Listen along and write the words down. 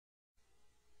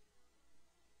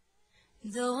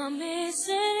Though I'm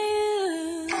missing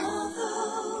you,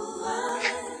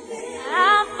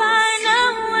 I'll find a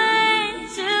way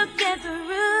to get through.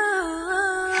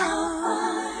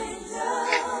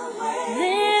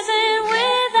 Living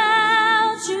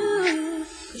without you,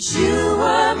 'cause you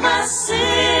were my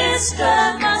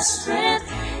sister, my strength,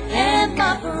 and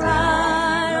my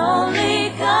pride. Only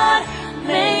God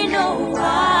may know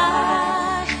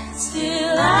why.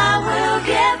 Still I will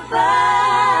get by.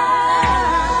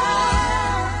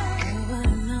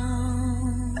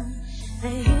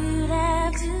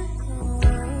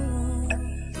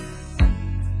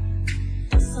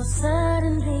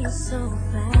 Suddenly so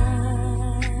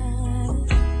fast.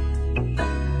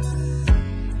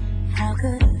 How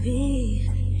could it be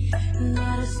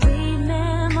that our sweet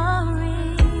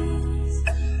memories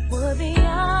would be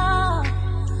all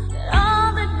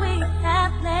that we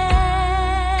have left?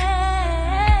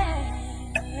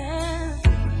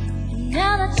 And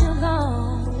now that you're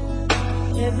gone,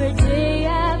 every day I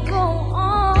go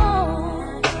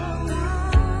on,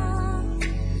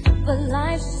 but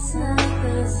life's just not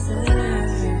the same.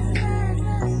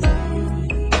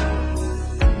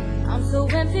 I'm so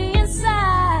empty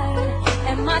inside,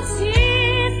 and my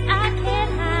tears I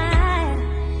can't hide.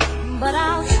 But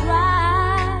I'll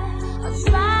try to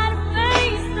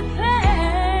face the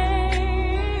pain.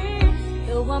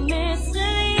 Though I'm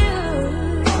missing you,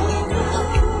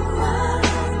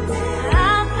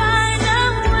 I'll find a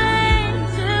way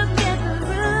to get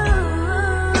through.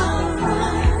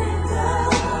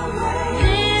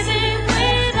 Living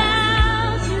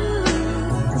without you,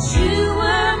 'cause you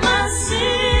were my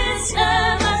sister,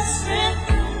 my strength,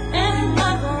 and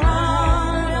my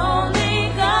pride. Only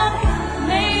God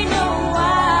may know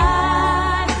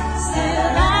why.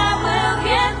 Still I will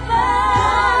get by.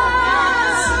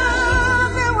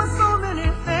 There were so many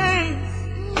things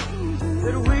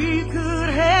that we could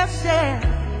have shared.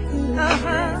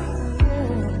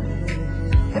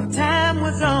 If time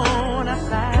was on our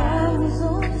side.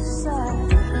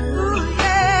 Ooh,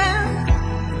 yeah.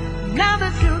 Now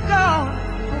that you're gone,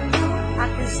 I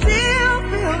can still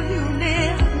feel you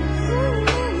near.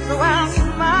 So I'll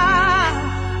smile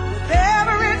with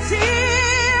every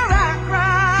tear I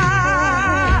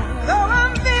cry. Though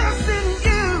I'm missing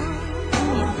you,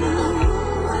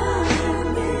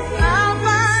 I'll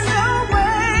find a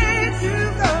way to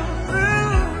go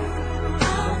through.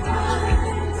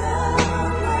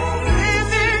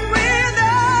 Living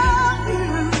without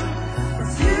you,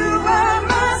 'cause you were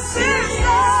my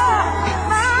sister,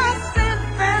 my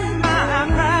strength and my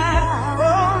pride.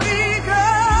 Only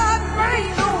God may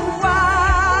know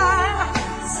why.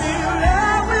 Still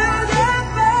I will get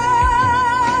by.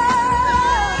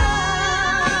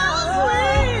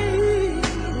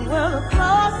 Well, the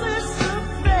closest to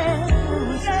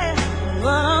friends,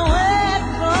 but I'm waiting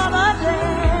for the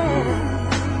day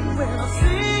when I'll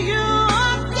see you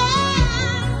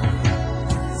again.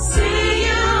 See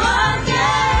you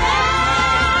again.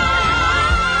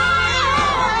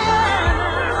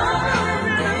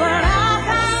 But I'll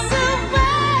find a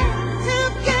way to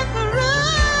get through.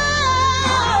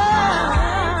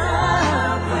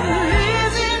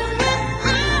 Living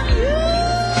without you,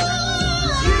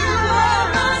 you are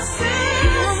my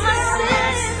sister,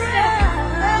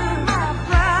 and my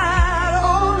pride.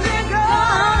 Only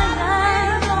God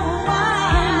knows why.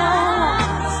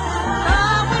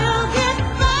 I will get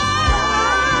by.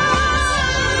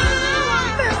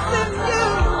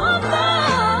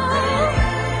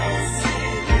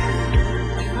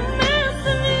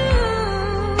 Missing you,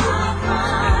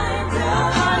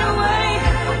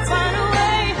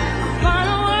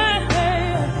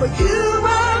 but you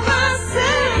are my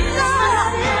sister,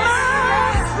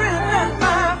 my strength and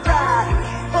my pride.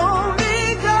 Only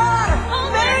God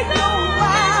may know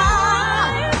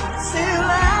why. Still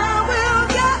I will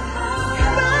get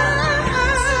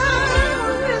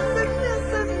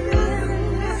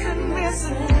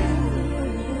missing.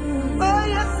 Oh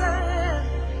yes I am.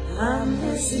 I'm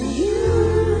missing you.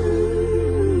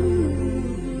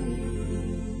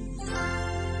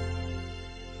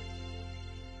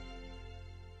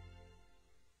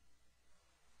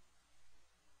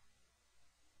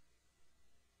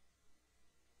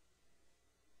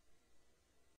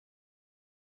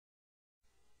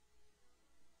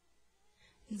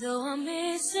 Though I'm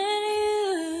missing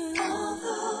you,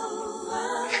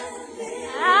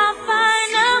 I'll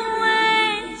find a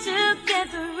way to get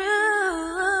through.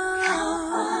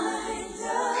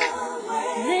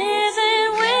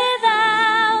 Living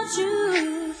without you,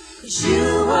 'cause you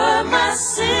were my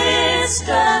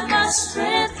sister, my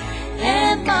strength,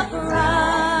 and my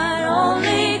pride.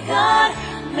 Only God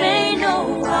may know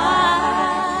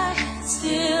why.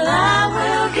 Still I will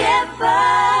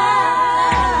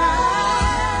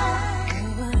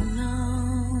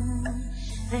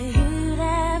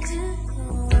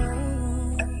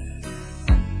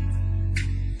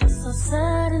so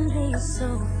suddenly, so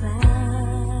fast.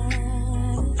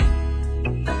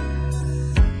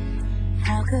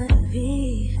 How could it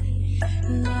be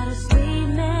that our sweet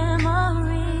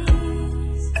memories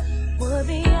would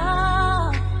be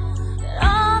all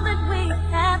that we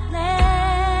have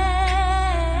left?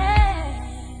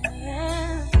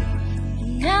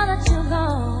 And now that you're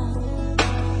gone,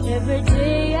 every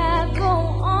day I go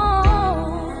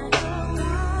on,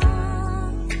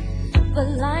 but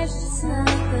life's just not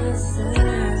the same.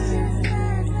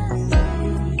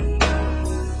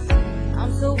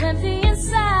 I'm so empty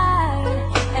inside,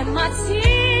 and my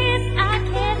tears I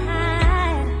can't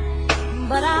hide.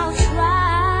 But I'll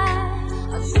try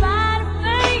to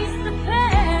face the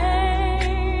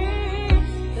pain.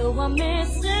 Though I'm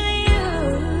missing you,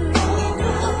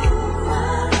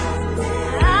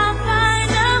 I'll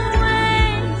find a way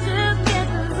to get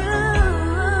through.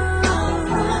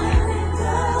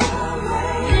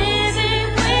 Living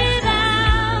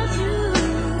without you,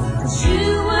 'cause you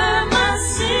were my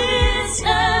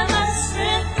sister, my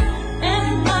strength,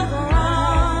 and my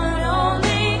ground.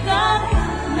 Only God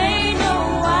may know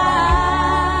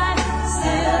why.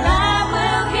 Still I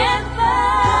will get by.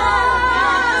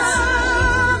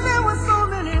 There were so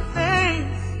many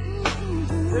things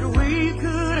that we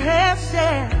could have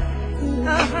shared.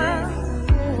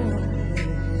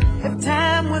 If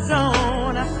time was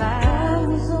on our side.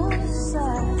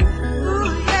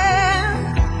 Ooh, yeah.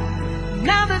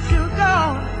 Now that you're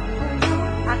gone,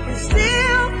 I can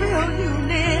still feel you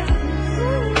near.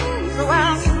 So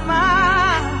I'll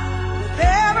smile with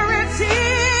every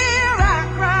tear I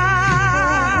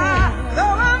cry.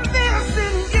 Though I'm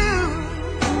missing you,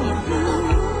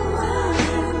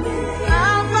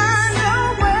 I'll find a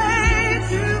way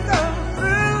to go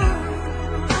through.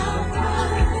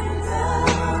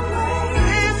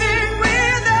 Living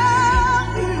without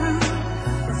you,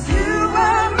 'cause you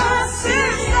were my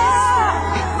sister,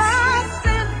 my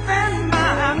strength and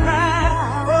my pride.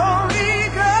 Only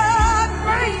God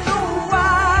may know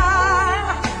why.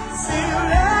 Still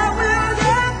I will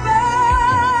get by.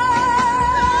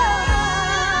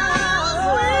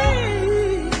 We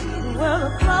were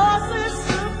the closest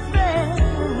of friends,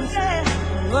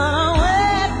 but I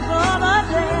wait for the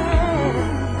day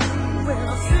when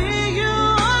I'll see you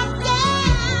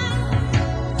again.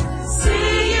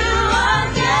 See you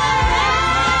again.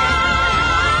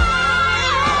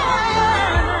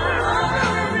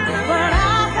 But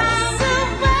I'll find a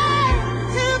way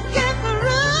to get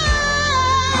through.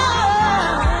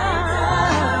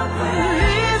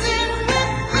 Living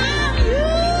without you,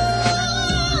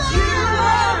 you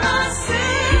are my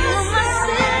sister,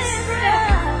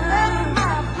 and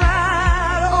my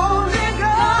pride. Only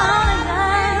God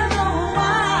knows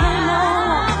why.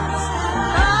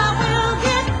 I will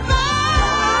get by.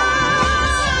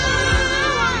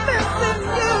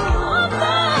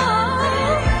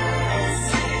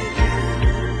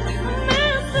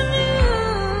 Missing you,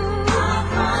 I'll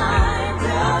find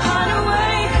a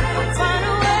way.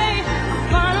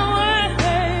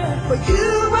 But you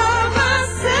are my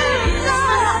sister,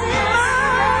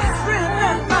 my strength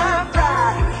and my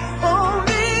pride.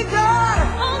 Only God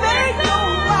may know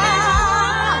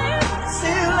why.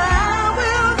 Still I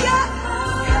will get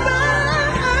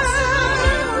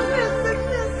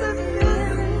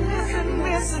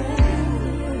missing.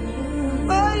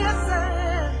 Oh yes I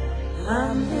am.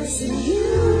 I'm missing you.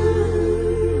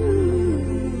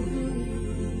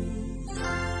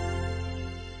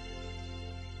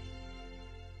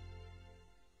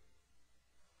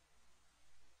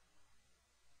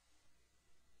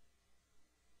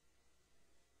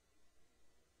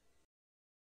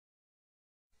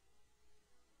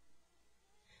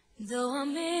 Though I'm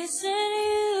missing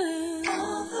you,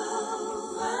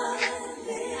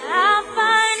 I'll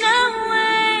find a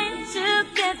way to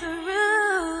get through.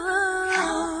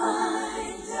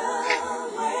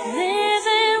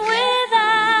 Living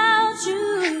without you,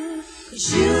 'cause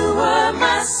you were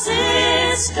my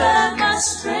sister, my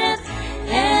strength,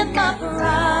 and my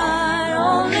pride.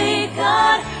 Only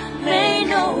God may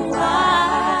know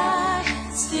why.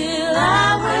 Still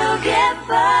I will get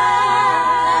by.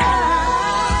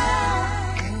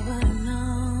 Who would have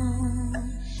known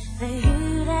that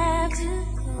you'd have to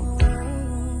go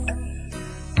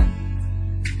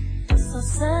so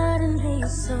suddenly,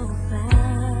 so fast?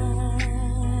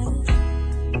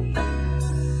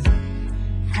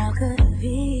 How could it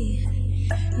be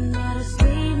that our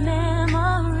sweet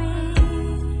memories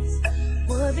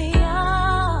would be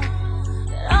all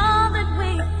that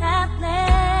we have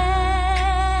left?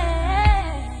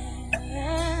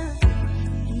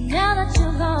 And now that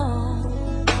you're gone,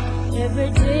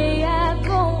 every day I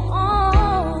go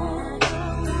on,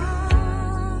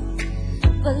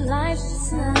 but life's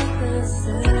just not the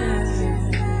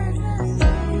same.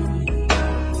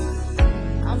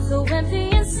 I'm so empty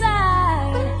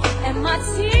inside, and my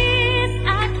tears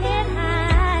I can't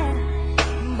hide.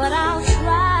 But I'll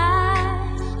try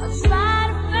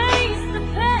to face the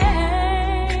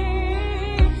pain.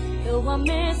 Though I'm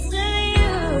missing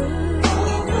you,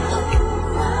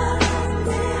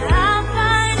 I'll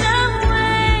find a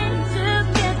way to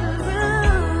get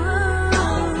through.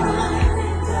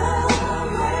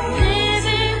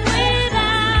 Living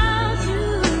without you,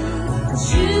 'cause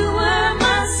you were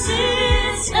my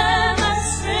sister, my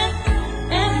strength,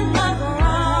 and my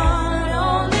bond.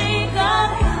 Only God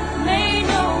may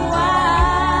know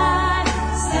why.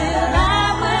 Still I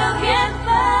will get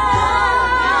by.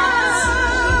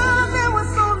 There were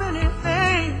so many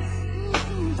things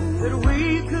that we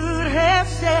could have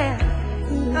shared.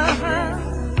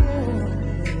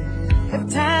 If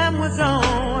time was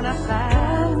on our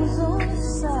side.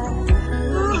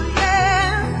 Ooh,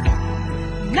 yeah.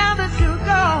 Now that you're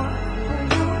gone,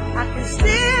 I can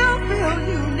still feel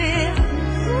you near.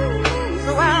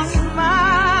 So I'll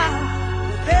smile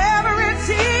with every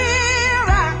tear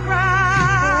I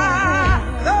cry.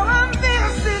 Though I'm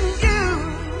missing you,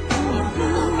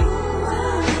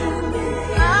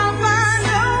 I'll find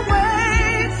a way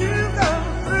to go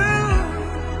through.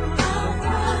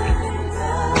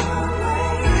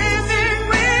 Living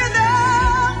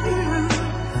without you,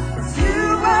 'cause you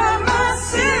were my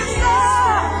sister,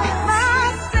 my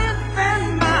strength and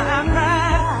my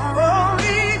pride.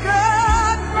 Only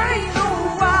God may know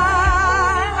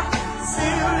why.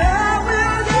 Still I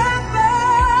will get by.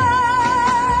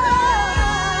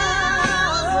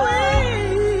 We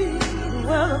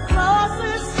were the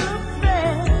closest of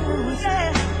friends.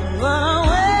 When I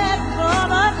wait for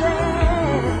the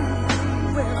day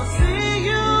when I'll see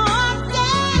you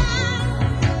again.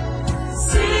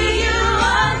 See you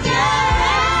again.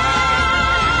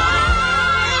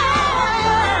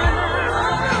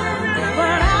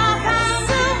 But I'll find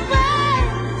a way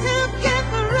to get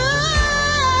through.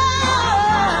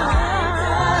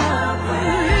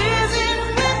 Living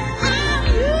without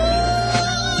you.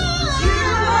 You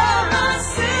are my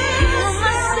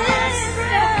sister,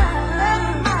 and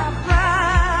my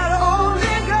pride.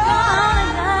 Only God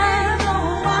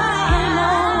knows why.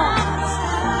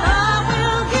 I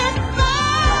will get by.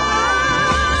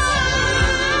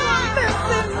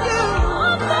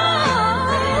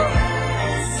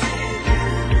 Missing you,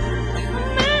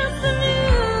 missing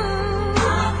you.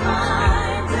 I'll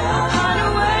find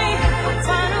a way,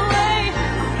 find a way,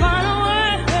 find a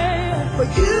way. But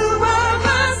you are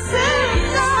my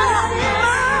sister,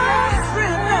 my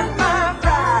strength and my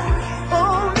pride.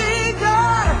 Only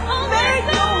God may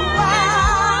know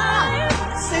why.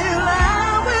 Still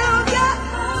I will get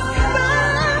by.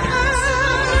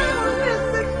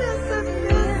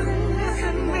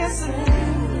 Missing.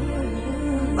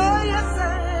 Oh yes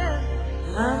I am.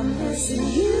 I'm missing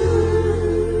you.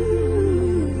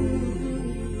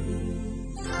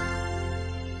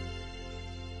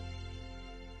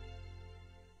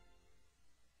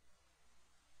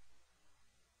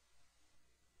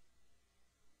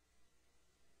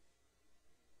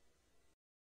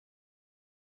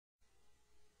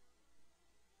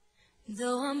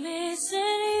 Though I'm missing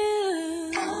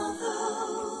you,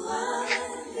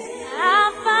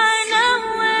 I'll find a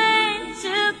way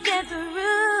to get through.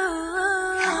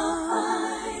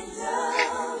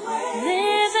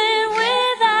 Living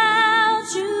without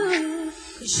you,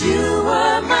 'cause you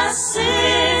were my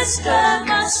sister,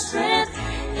 my strength,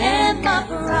 and my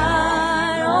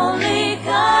pride. Only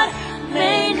God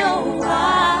may know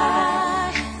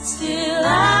why. Still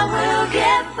I will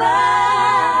get by.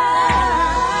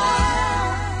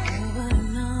 Never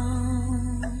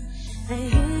known that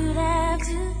you'd have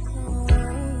to go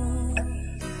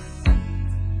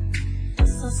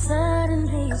so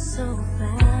suddenly, so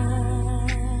fast.